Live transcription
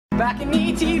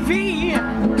BalconyTV.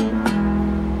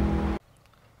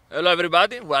 Hello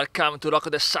everybody, welcome to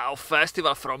Rock the South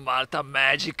Festival from Malta,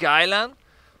 Magic Island.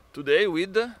 Today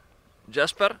with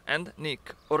Jesper and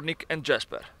Nick, or Nick and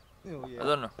Jesper. Oh, yeah. I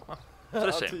don't know.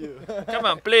 It's the same. You. Come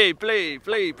on, play, please.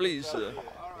 Yes, sir.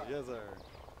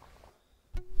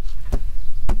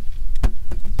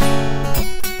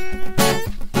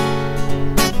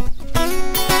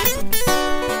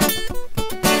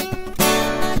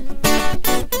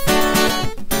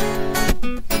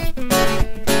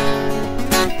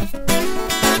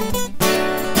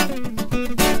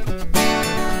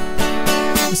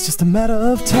 It's just a matter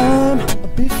of time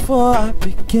before I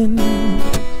begin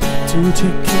to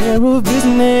take care of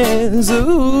business,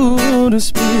 ooh, to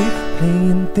speak.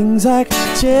 Playing things like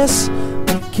chess,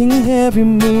 making every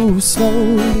move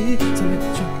slowly, to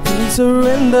let you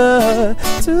surrender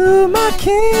to my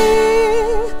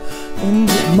king. In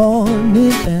the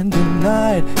morning and the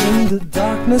night, in the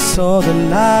darkness or the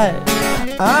light,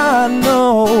 I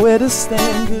know where to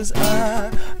stand, 'cause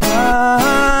I'm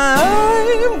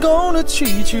gonna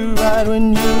treat you right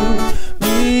when you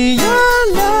realize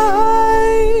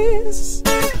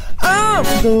I'm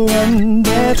the one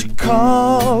that you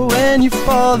call when you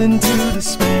fall into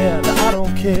despair. I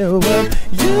don't care what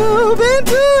you've been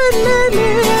doing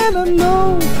lately, and I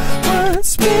know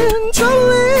what's been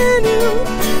troubling you.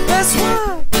 That's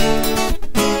why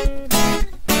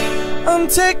I'm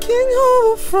taking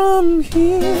over from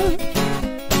here.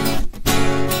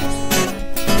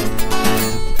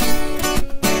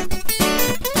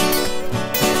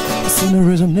 In a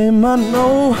rhythm name I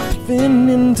know, been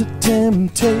into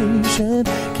temptation.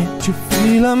 Can't you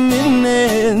feel I'm in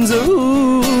it?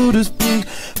 Ooh, to speak.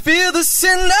 Feel the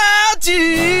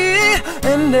synergy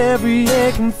and every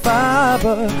aching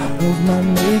fiber of my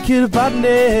naked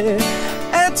body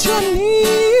at your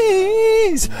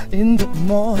knees. In the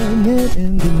morning,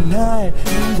 in the night,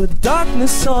 in the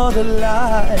darkness or the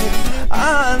light,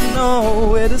 I know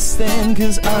where to stand,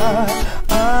 'cause I'm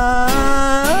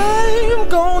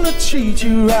gonna treat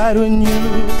you right when you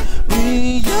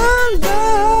realize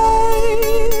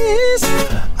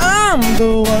I'm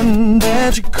the one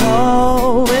that you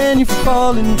call when you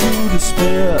fall into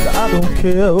despair. I don't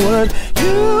care what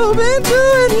you've been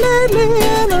doing lately,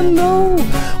 and I know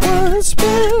what's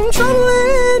been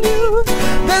troubling you.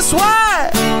 That's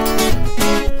why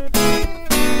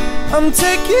I'm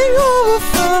taking over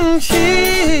from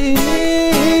here.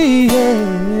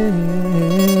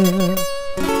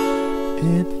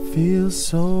 It feels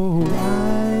so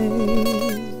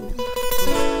right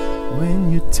when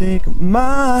you take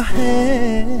my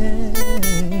hand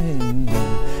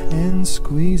and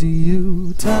squeeze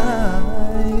you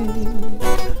tight.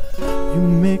 You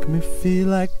make me feel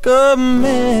like a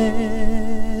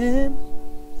man.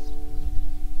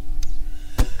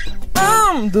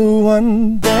 I'm the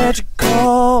one that you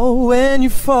call when you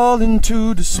fall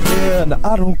into despair. And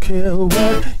I don't care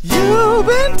what you've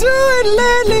been doing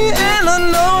lately, and I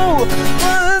know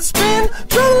what's been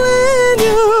troubling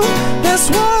you. That's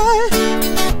why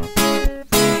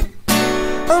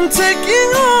I'm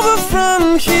taking over from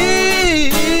here.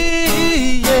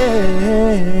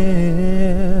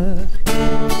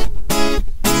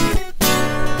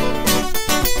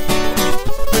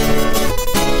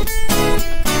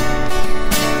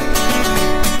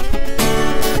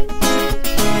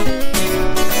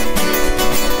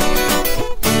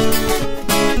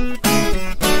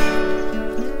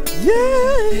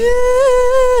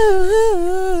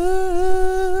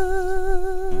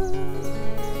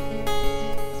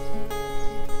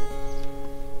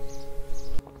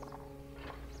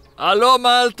 Hello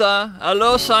Malta,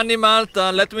 hello sunny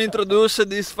Malta. Let me introduce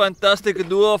this fantastic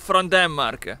duo from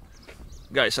Denmark.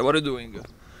 Guys, what are you doing?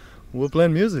 We're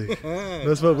playing music.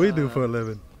 That's what we do for a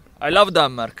living. I love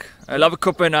Denmark. I love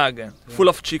Copenhagen. Full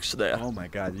of chicks there. Oh my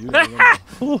God, you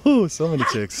so many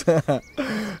chicks.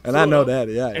 And I know that,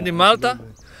 yeah. And in Malta?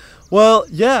 Well,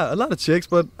 yeah, a lot of chicks,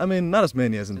 but I mean, not as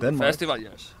many as in Denmark. Festival,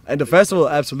 yes. And the festival,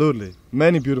 absolutely.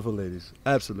 Many beautiful ladies,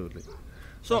 absolutely.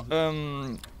 So,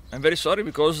 I'm very sorry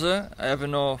because I have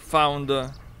not found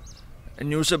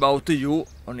news about you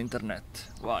on internet.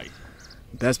 Why?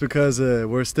 That's because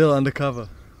we're still undercover.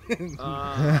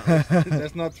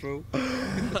 That's not true.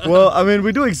 Well, I mean,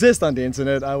 we do exist on the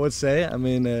internet, I would say. I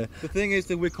mean, the thing is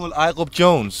that we're called EJRUP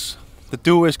Jones. The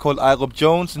duo is called EJRUP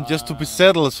Jones, and just to be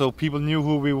settled, so people knew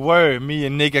who we were, me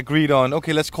and Nick agreed on,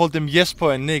 okay, let's call them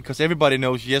Jesper and Nick, because everybody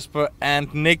knows Jesper and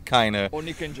Nick, kinda. Or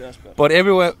Nick and Jesper. But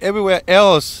everywhere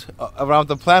else around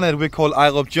the planet, we call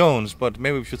EJRUP Jones. But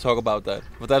maybe we should talk about that.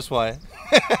 But that's why.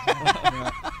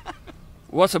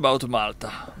 What about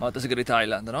Malta? Malta's a great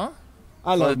island, no?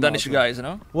 I for love the Danish Malta. guys,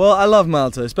 no? Well, I love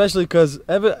Malta, especially because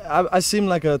I seem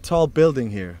like a tall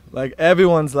building here. Like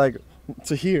everyone's like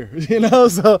to here, you know.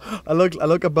 So I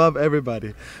look above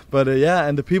everybody. But yeah,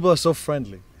 and the people are so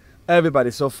friendly.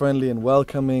 Everybody's so friendly and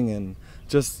welcoming and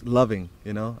just loving.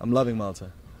 You know, I'm loving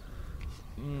Malta.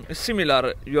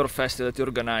 Similar your festival that you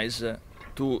organize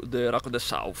to the Rock of the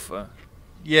South.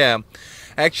 Yeah,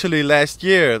 actually last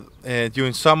year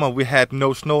during summer we had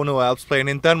No Snow No Alps playing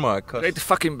in Denmark. 'Cause Great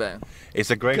fucking band. it's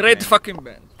a great band. Fucking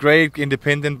band. Great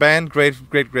independent band,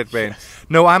 great band.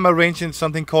 No, I'm arranging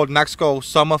something called Nakskov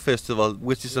Summer Festival,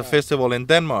 which is a festival in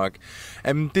Denmark.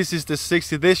 And this is the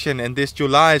 6th edition, and this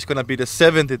July is gonna be the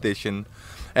 7th edition.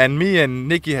 And me and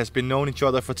Nikki has been knowing each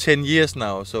other for 10 years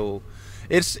now, so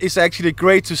it's actually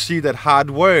great to see that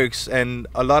hard works and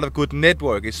a lot of good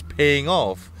network is paying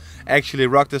off. Actually,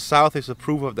 Rock the South is a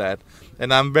proof of that,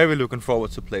 and I'm very looking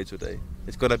forward to play today.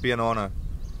 It's gonna be an honor.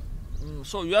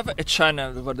 So you have a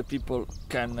channel where the people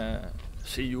can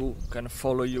see you, can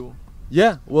follow you.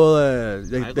 Yeah, well,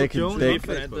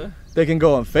 they can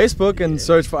go on Facebook and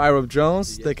search for EJRUP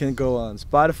Jones. They can go on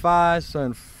Spotify,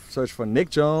 search for Nick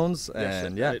Jones,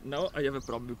 and Now I have a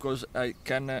problem because I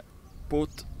can put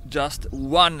just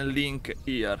one link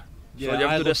here. So you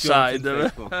have to decide.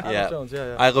 Yeah. Jones,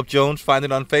 yeah. EJRUP Jones, find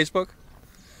it on Facebook.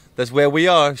 That's where we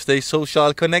are. Stay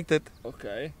social connected.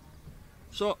 Okay.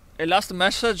 So a last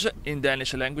message in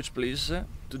Danish language, please,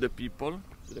 to the people,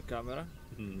 to the camera.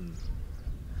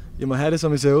 I må have det,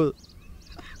 som I ser ud.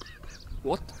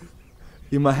 What?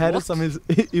 I må have What? det, som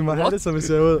I må have What? det, som I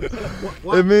ser ud.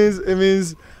 What? It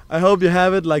means I hope you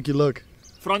have it like you look.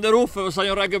 From the roof of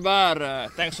a reggae bar.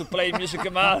 Thanks for playing music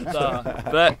in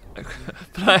Malta.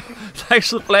 Thanks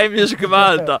for playing music in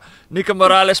Malta. Nico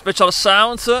Morale Special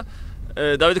Sounds.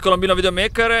 Davide Colombino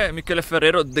Videomaker. Michele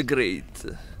Ferrero The Great.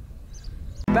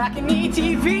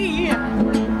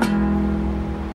 BalconyTV.